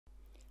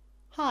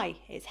Hi,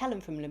 it's Helen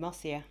from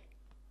Blemishes.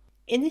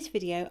 In this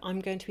video, I'm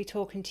going to be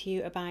talking to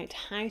you about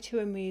how to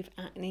remove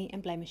acne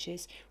and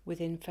blemishes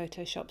within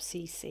Photoshop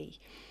CC.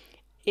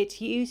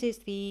 It uses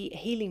the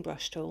healing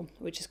brush tool,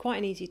 which is quite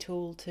an easy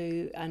tool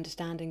to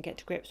understand and get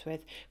to grips with,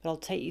 but I'll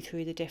take you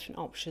through the different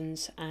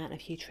options and a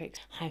few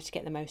tricks how to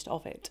get the most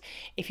of it.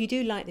 If you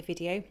do like the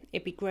video,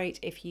 it'd be great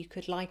if you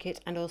could like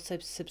it and also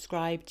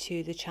subscribe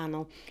to the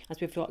channel, as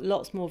we've got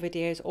lots more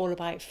videos all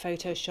about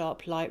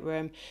Photoshop,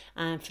 Lightroom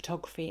and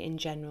photography in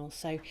general.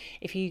 So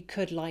if you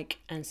could like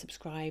and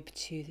subscribe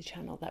to the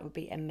channel, that would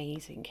be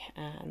amazing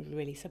and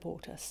really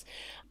support us.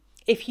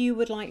 If you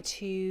would like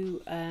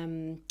to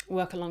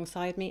work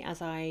alongside me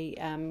as I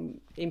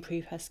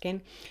improve her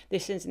skin,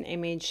 this is an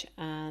image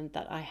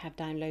that I have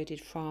downloaded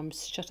from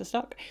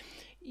Shutterstock.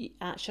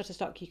 At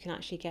Shutterstock you can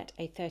actually get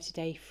a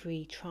 30-day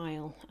free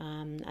trial,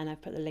 and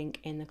I've put the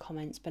link in the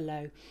comments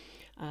below,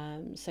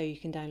 so you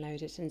can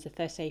download it, and it's a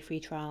 30-day free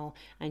trial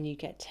and you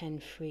get 10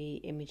 free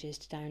images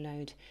to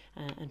download,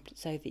 and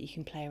so that you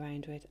can play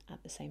around with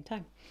at the same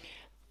time.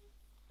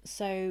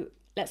 So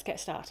let's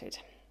get started.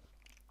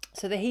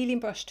 So the healing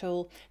brush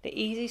tool, the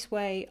easiest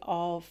way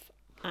of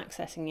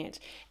accessing it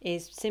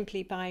is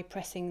simply by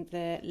pressing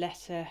the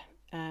letter,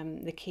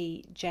 the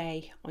key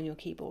J on your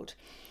keyboard,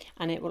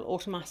 and it will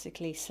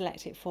automatically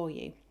select it for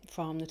you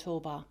from the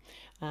toolbar.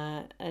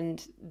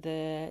 And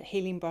the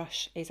healing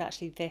brush is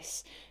actually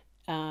this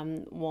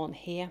one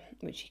here,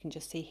 which you can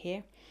just see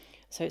here.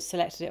 So it's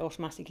selected it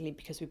automatically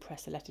because we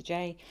press the letter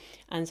J.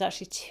 And there's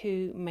actually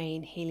two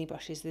main healing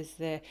brushes. There's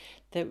the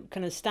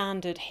kind of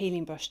standard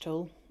healing brush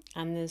tool,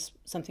 and there's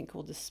something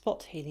called the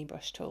spot healing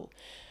brush tool.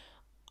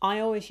 I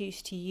always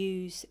used to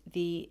use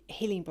the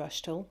healing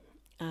brush tool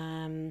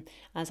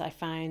as I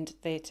found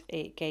that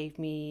it gave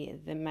me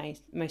the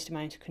most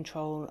amount of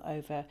control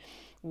over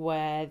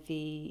where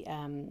the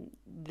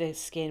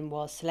skin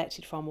was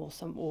selected from,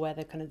 or where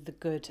the kind of the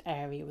good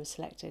area was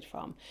selected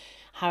from.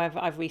 However,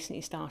 I've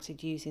recently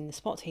started using the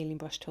spot healing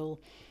brush tool,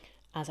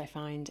 as I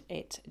find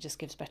it just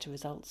gives better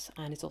results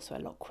and it's also a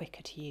lot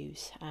quicker to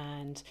use.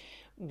 And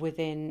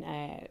within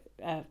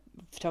a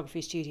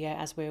photography studio,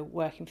 as we're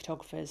working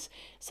photographers,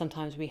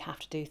 sometimes we have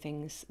to do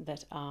things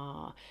that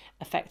are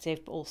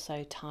effective but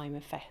also time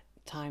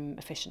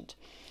efficient.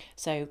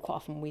 So quite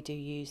often we do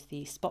use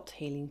the spot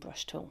healing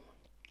brush tool.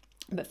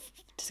 But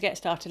to get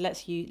started,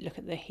 let's look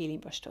at the healing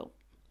brush tool.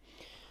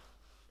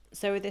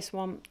 So with this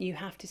one, you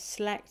have to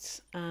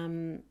select,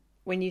 when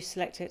you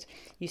select it,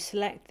 you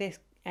select this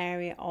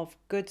area of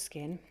good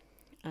skin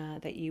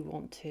that you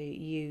want to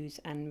use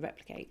and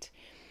replicate.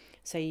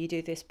 So you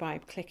do this by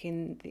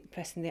pressing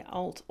the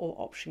Alt or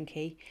Option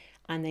key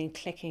and then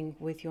clicking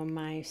with your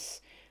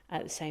mouse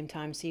at the same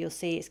time. So you'll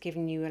see it's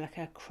giving you like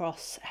a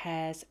cross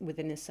hairs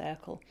within a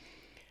circle,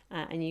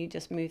 and you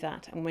just move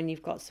that. And when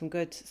you've got some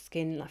good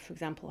skin, like for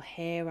example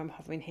here, I'm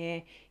hovering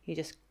here, you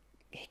just,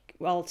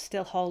 while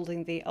still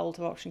holding the Alt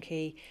or Option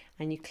key,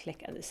 and you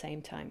click at the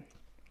same time.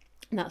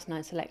 And that's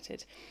now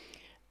selected.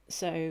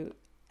 So,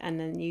 and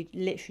then you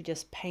literally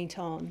just paint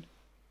on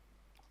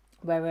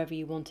wherever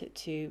you want it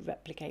to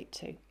replicate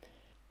to.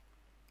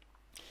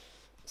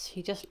 So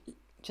you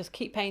just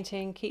keep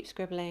painting, keep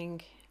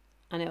scribbling,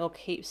 and it will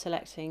keep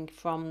selecting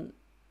from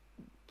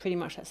pretty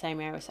much that same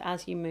area. So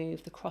as you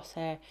move, the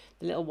crosshair,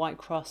 the little white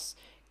cross,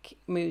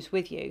 moves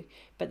with you,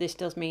 but this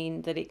does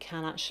mean that it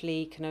can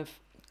actually kind of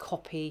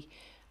copy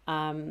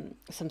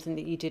something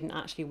that you didn't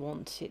actually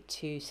want it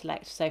to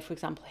select. So for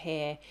example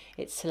here,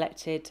 it's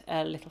selected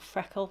a little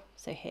freckle,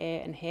 so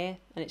here and here,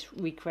 and it's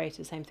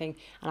recreated the same thing,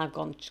 and I've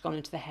just gone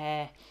into the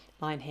hair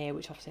line here,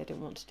 which obviously I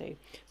didn't want to do.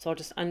 So I'll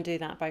just undo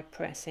that by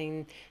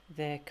pressing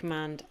the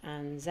Command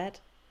and Z,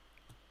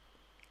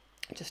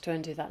 just to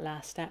undo that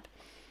last step.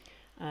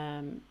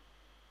 And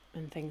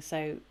things.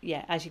 So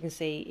yeah, as you can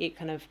see, it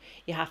kind of,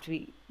 you have to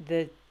be,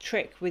 the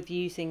trick with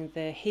using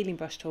the healing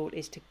brush tool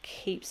is to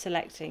keep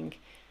selecting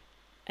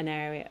an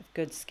area of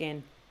good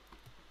skin,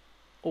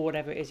 or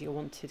whatever it is you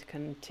want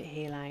to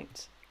heal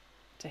out,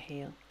 to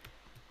heal.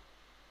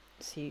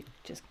 So you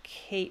just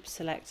keep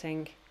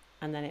selecting,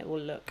 and then it will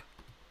look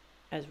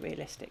as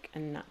realistic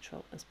and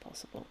natural as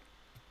possible.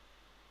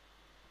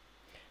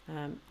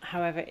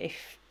 However,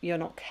 if you're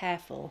not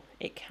careful,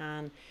 it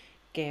can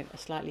give a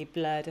slightly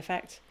blurred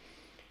effect.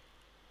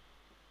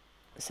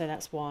 So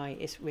that's why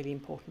it's really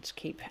important to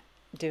keep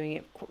doing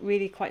it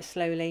really quite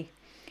slowly,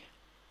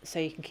 so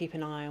you can keep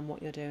an eye on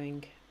what you're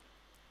doing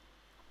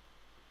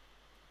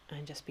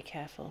and just be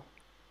careful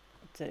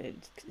that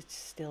it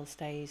still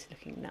stays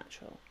looking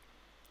natural.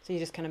 So you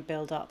just kind of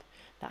build up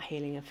that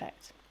healing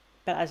effect.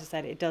 But as I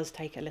said, it does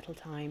take a little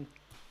time.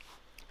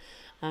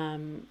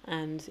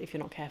 And if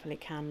you're not careful,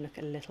 it can look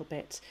a little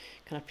bit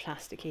kind of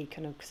plasticky,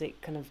 kind of, because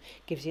it kind of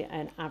gives you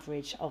an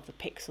average of the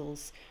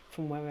pixels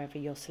from wherever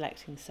you're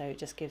selecting, so it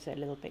just gives it a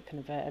little bit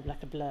kind of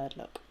like a blurred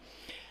look.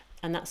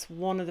 And that's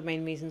one of the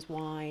main reasons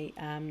why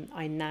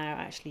I now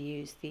actually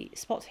use the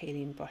spot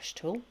healing brush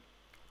tool,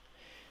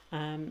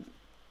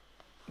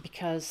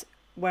 because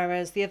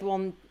whereas the other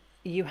one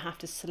you have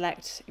to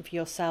select for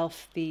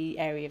yourself the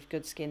area of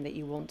good skin that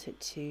you want it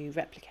to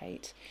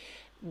replicate.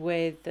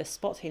 With the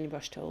spot healing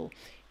brush tool,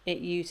 it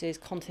uses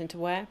content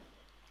aware,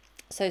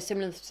 so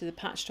similar to the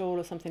patch tool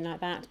or something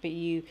like that, but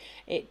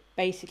it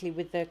basically,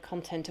 with the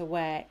content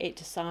aware, it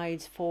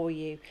decides for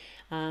you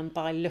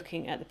by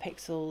looking at the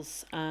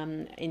pixels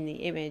in the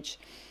image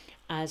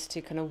as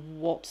to kind of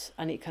what,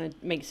 and it kind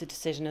of makes a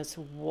decision as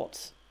to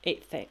what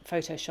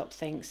Photoshop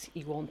thinks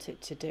you want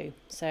it to do.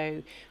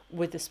 So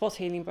with the spot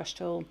healing brush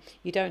tool,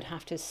 you don't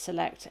have to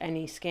select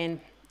any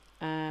skin,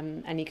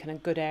 any kind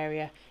of good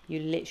area. You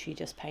literally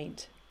just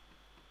paint,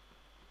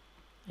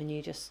 and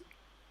you just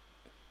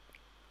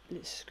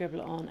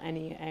scribble on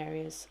any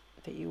areas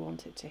that you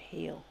want it to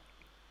heal.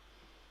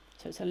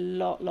 So it's a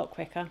lot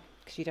quicker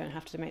because you don't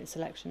have to make the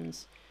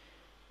selections,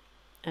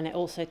 and it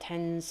also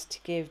tends to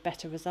give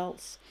better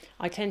results.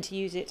 I tend to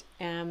use it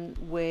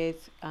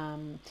with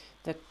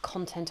the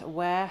content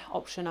aware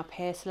option up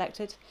here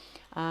selected,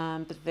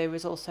 but there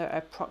is also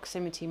a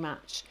proximity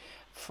match.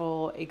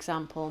 For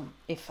example,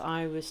 if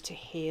I was to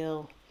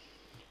heal,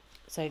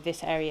 so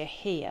this area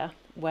here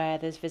where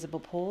there's visible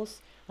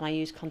pores, and I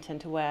use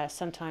content aware,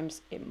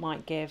 sometimes it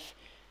might give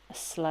a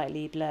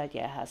slightly blurred,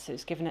 yeah, it has, so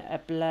it's given it a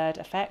blurred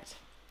effect.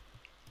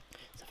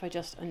 So if I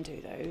just undo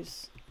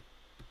those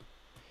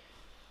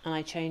and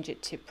I change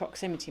it to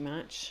proximity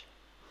match,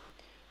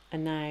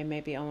 and now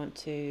maybe I want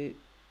to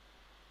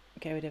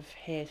get rid of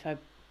here, if I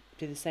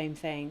do the same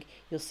thing,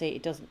 you'll see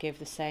it doesn't give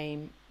the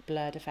same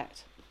blurred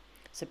effect.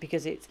 So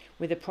because it's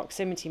with a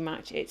proximity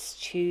match, it's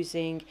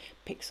choosing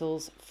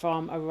pixels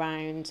from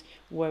around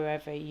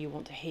wherever you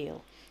want to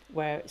heal,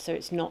 so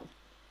it's not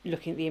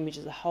looking at the image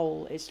as a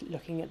whole, it's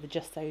looking at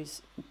just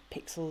those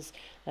pixels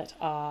that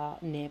are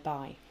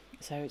nearby.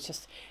 So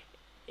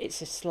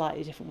it's a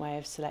slightly different way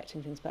of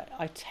selecting things, but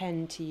I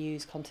tend to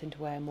use content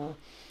aware more,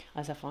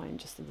 as I find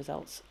just the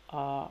results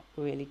are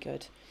really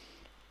good,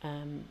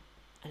 and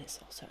it's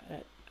also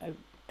a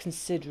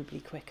considerably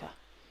quicker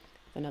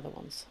than other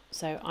ones.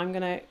 So I'm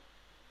going to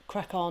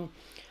crack on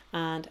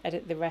and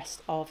edit the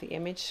rest of the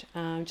image.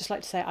 Just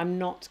like to say, I'm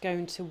not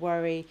going to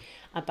worry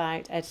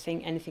about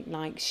editing anything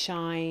like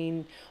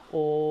shine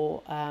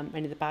or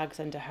any of the bags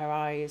under her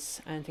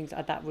eyes and things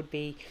like that. Would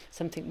be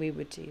something we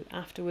would do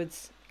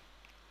afterwards.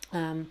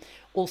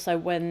 Also,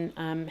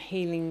 when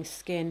healing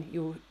skin,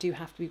 you do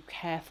have to be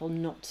careful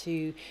not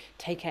to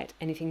take out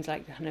anything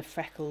like the kind of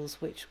freckles,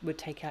 which would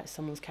take out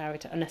someone's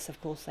character, unless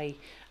of course they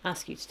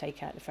ask you to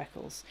take out the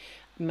freckles.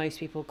 Most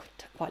people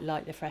quite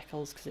like the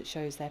freckles because it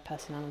shows their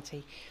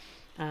personality,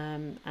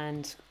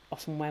 and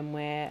often when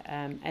we're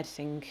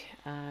editing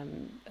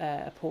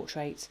a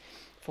portrait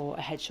for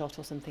a headshot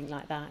or something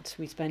like that,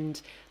 we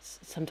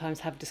sometimes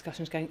have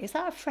discussions going, is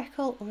that a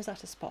freckle or is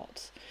that a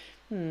spot?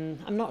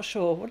 I'm not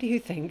sure. What do you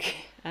think?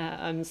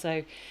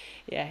 So,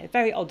 yeah,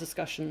 very odd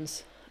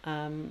discussions,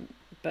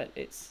 but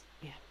it's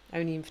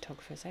only in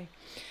photographers, eh?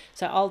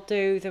 So I'll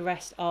do the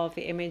rest of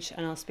the image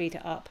and I'll speed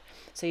it up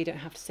so you don't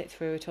have to sit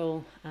through it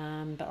all.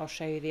 But I'll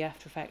show you the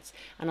after effects,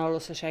 and I'll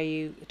also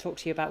talk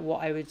to you about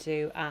what I would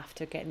do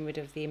after getting rid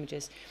of the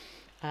images.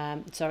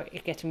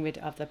 Getting rid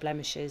of the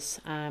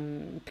blemishes,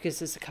 because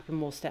there's a couple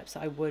more steps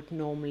that I would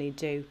normally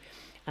do,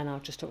 and I'll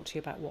just talk to you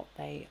about what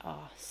they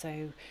are.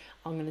 So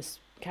I'm going to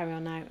carry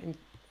on now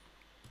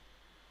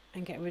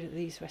and get rid of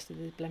these rest of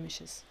the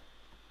blemishes.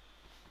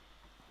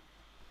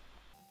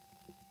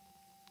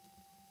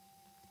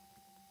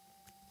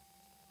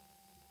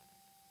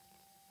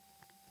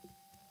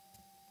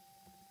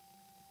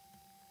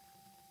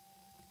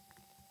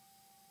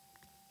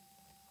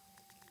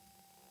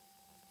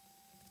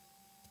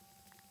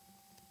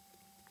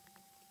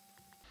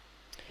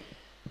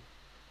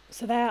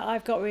 So there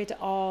I've got rid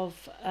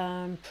of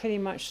pretty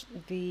much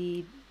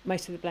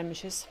most of the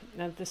blemishes.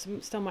 Now there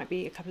still might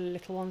be a couple of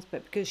little ones,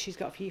 but because she's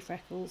got a few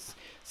freckles,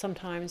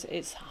 sometimes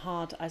it's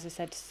hard, as I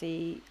said, to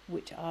see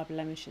which are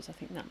blemishes. I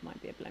think that might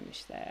be a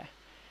blemish there,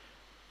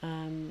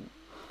 and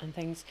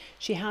things.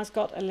 She has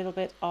got a little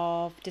bit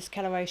of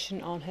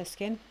discoloration on her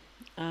skin.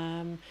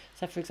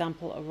 So for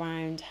example,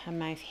 around her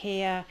mouth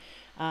here,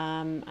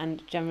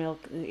 and generally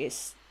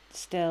it's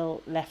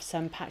still left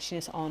some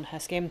patchiness on her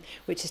skin,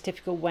 which is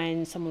typical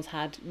when someone's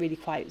had really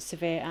quite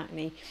severe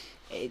acne.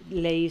 It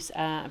leaves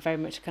very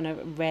much kind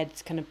of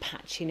red kind of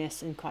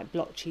patchiness and quite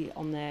blotchy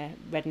on their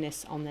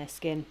redness on their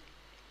skin.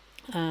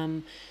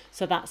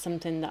 So that's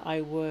something that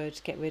I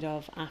would get rid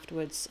of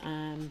afterwards,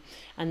 and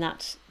and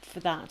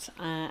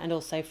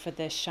also for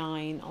the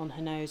shine on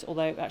her nose,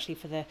 although actually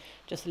for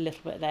just a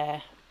little bit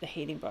there, the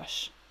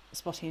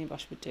spot healing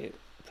brush would do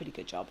a pretty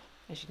good job,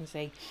 as you can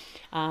see.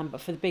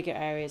 But for the bigger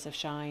areas of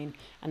shine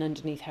and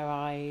underneath her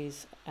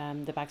eyes,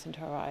 the bags under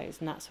her eyes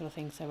and that sort of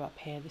thing, so up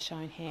here, the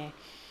shine here,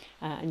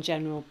 and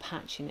general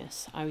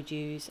patchiness, I would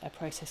use a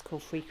process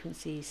called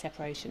frequency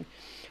separation,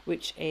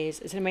 which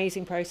it's an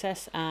amazing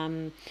process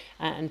and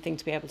thing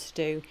to be able to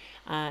do.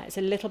 It's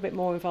a little bit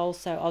more involved,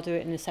 so I'll do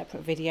it in a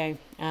separate video,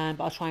 but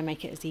I'll try and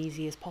make it as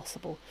easy as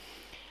possible.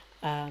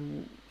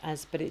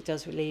 but it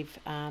does relieve,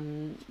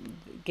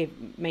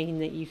 mean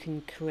that you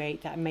can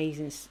create that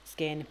amazing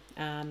skin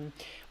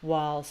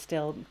while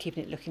still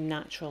keeping it looking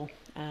natural.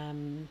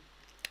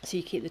 So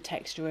you keep the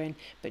texture in,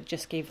 but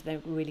just give the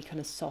really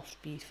kind of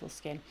soft, beautiful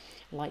skin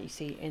like you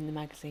see in the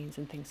magazines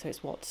and things. So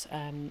it's what,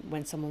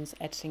 when someone's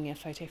editing a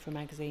photo for a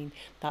magazine,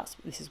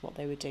 this is what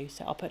they would do.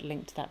 So I'll put a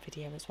link to that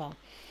video as well.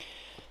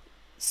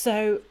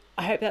 So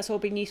I hope that's all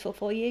been useful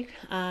for you.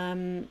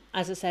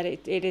 As I said,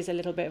 it is a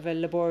little bit of a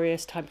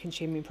laborious,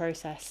 time-consuming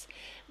process,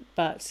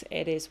 but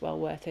it is well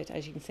worth it,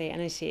 as you can see.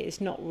 And as you see,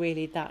 it's not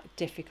really that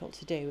difficult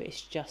to do.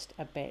 It's just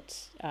a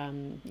bit,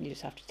 you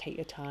just have to take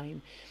your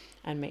time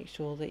and make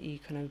sure that you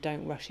kind of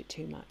don't rush it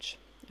too much,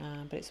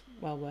 but it's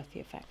well worth the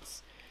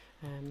effects.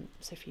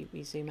 So if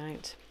we zoom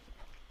out,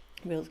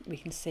 we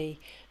can see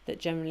that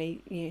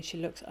generally, you know, she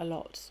looks a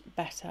lot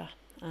better,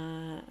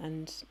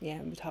 and yeah,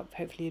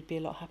 hopefully you'd be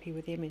a lot happy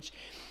with the image.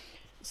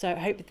 So I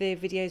hope the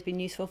video has been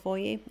useful for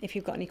you. If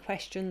you've got any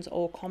questions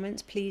or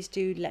comments, please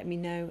do let me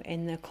know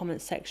in the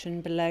comments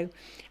section below.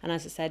 And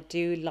as I said,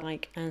 do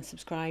like and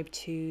subscribe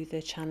to the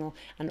channel,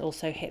 and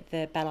also hit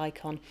the bell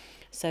icon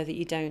so that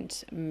you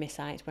don't miss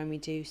out when we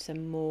do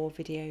some more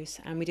videos.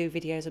 And we do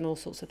videos on all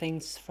sorts of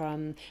things,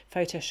 from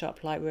Photoshop,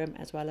 Lightroom,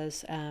 as well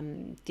as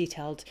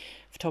detailed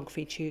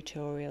photography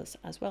tutorials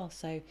as well.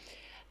 So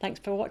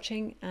thanks for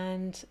watching,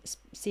 and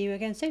see you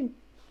again soon.